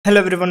Hello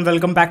everyone,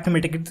 welcome back to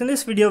MITECKEE. In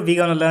this video, we're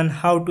gonna learn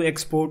how to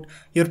export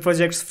your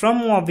projects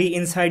from MOVAVI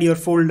inside your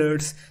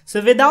folders.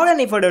 So without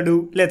any further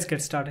ado, let's get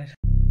started.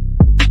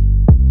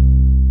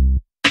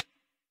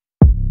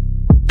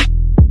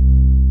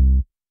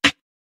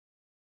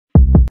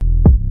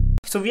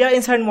 So we are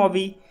inside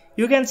MOVAVI.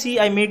 You can see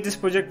I made this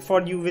project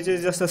for you, which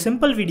is just a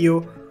simple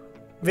video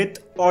with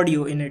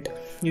audio in it.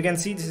 You can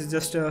see this is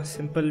just a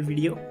simple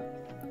video.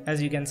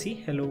 As you can see,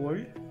 hello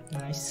world,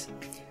 nice.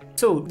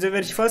 So the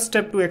very first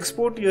step to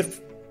export your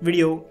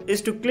video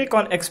is to click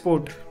on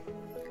export.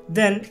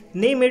 Then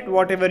name it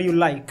whatever you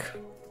like.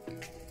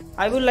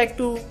 I would like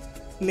to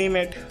name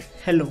it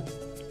hello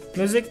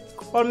music,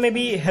 or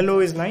maybe hello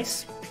is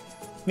nice.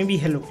 Maybe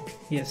hello,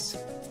 yes.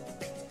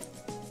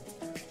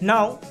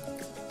 Now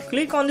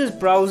click on this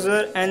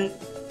browser and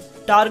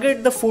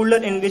target the folder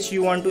in which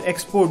you want to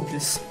export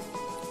this.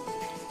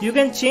 You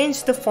can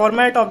change the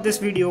format of this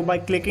video by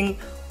clicking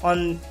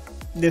on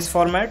this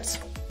formats.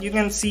 You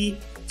can see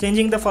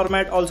changing the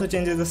format also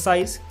changes the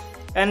size,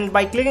 and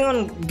by clicking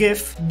on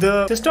GIF,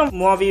 the system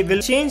MOVAVI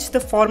will change the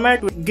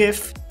format to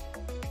GIF.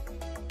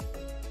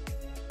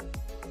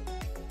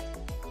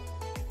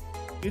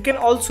 You can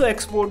also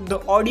export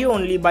the audio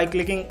only by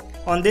clicking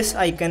on this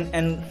icon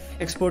and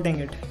exporting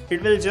it.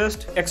 It will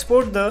just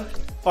export the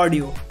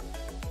audio.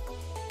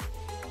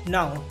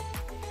 Now,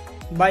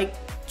 by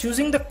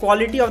choosing the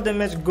quality of the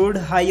image good,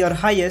 high or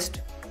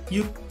highest,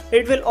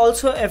 it will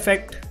also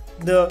affect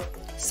the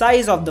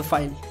size of the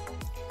file.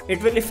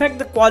 It will affect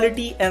the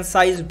quality and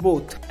size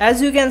both.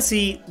 As you can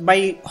see,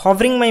 by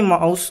hovering my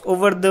mouse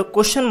over the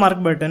question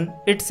mark button,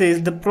 it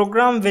says the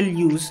program will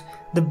use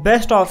the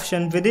best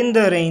option within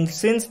the range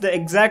since the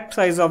exact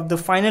size of the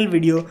final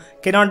video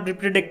cannot be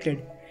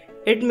predicted.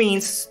 It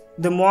means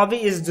the MOVAVI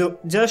is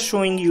just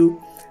showing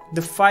you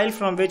the file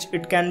from which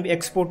it can be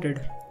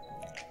exported.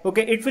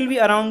 Okay, it will be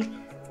around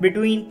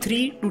between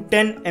 3 to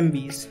 10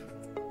 MBs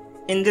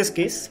in this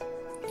case.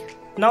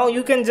 Now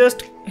you can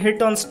just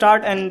hit on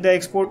start and the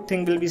export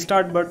thing will be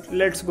start, but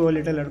let's go a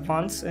little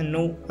advanced and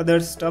know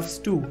other stuffs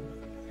too,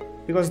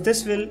 because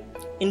this will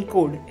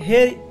encode.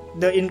 Here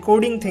the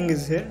encoding thing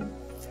is here.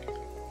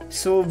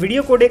 So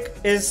video codec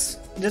is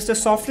just a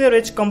software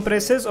which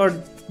compresses or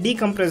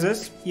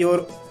decompresses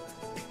your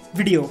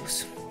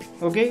videos.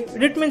 Okay,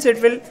 it means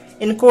it will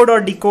encode or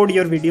decode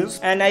your videos,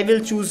 and I will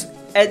choose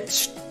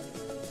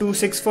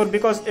H.264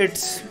 because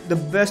it's the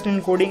best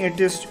encoding. It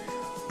is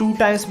 2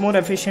 times more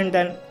efficient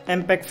than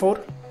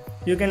MPEG-4.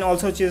 You can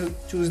also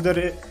choose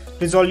the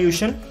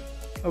resolution.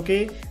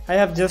 Okay, I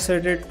have just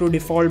set it to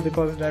default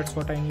because that's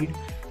what I need.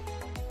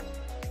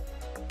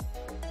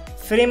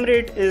 Frame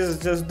rate is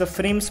just the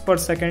frames per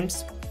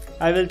seconds.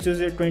 I will choose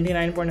it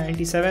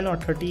 29.97 or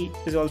 30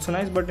 is also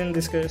nice, but in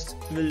this case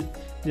we'll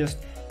just.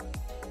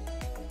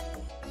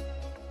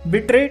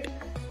 Bitrate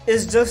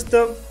is just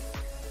the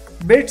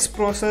bits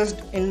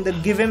processed in the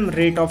given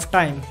rate of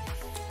time.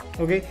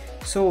 Okay,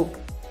 so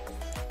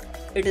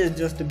it is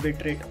just the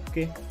bitrate.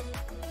 Okay,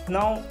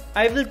 now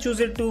I will choose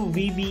it to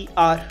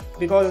VBR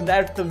because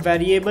that's the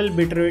variable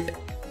bitrate.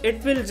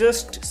 It will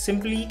just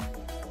simply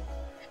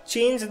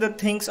change the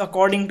things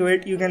according to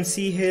it. You can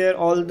see here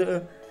all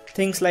the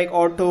things like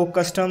auto,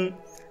 custom,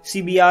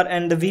 CBR,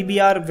 and the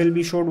VBR will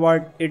be showed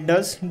what it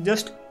does.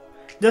 Just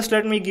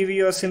let me give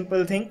you a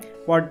simple thing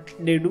what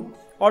they do.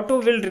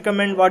 Auto will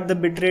recommend what the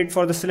bitrate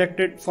for the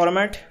selected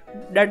format.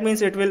 That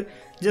means it will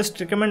just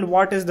recommend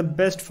what is the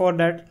best for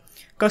that.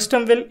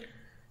 Custom will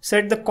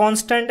set the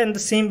constant and the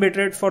same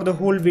bitrate for the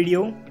whole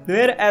video,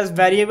 whereas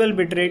variable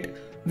bitrate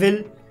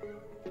will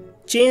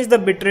change the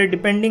bitrate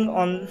depending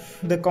on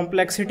the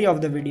complexity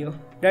of the video.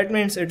 That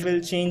means it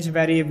will change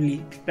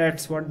variably.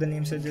 That's what the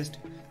name suggests.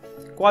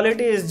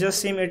 Quality is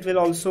just same. It will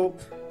also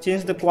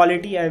change the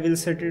quality. I will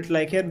set it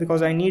like here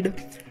because I need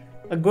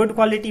a good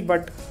quality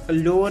but a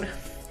lower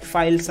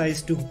file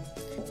size too.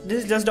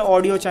 This is just the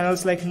audio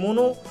channels like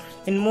mono.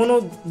 In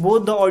mono,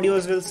 both the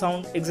audios will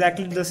sound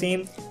exactly the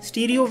same.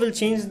 Stereo will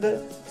change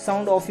the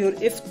sound of your,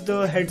 if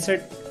the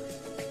headset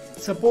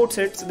supports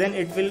it, then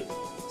it will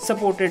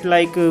support it.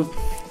 Like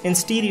in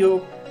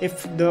stereo,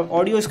 if the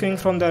audio is coming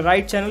from the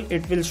right channel,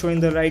 it will show in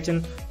the right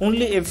channel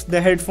only if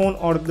the headphone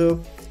or the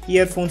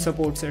earphone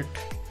supports it.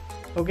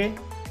 Okay,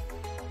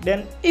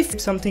 then if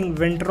something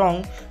went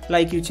wrong,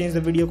 like you change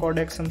the video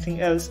codec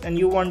something else and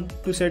you want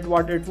to set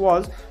what it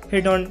was,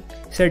 hit on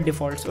set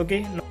defaults.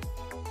 Okay,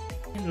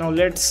 now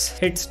let's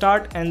hit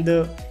start and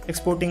the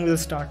exporting will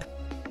start.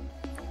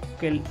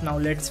 Okay, now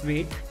let's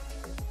wait,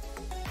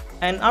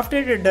 and after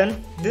it is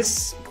done,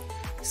 this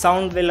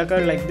sound will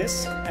occur like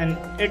this, and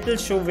it will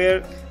show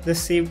where it is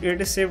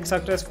saved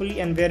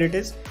successfully and where it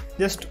is.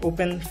 Just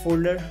open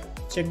folder,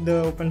 check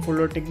the open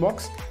folder tick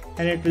box,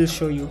 and it will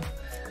show you.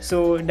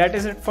 So that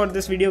is it for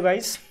this video,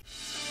 guys.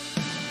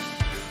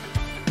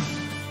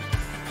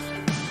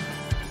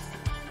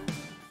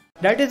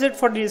 That is it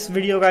for this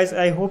video, guys.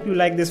 I hope you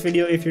like this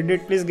video. If you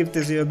did, please give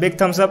this video a big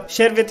thumbs up,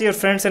 share with your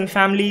friends and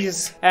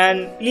families,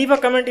 and leave a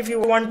comment if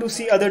you want to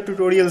see other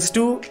tutorials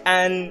too,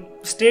 and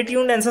stay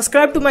tuned and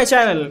subscribe to my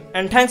channel,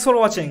 and thanks for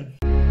watching.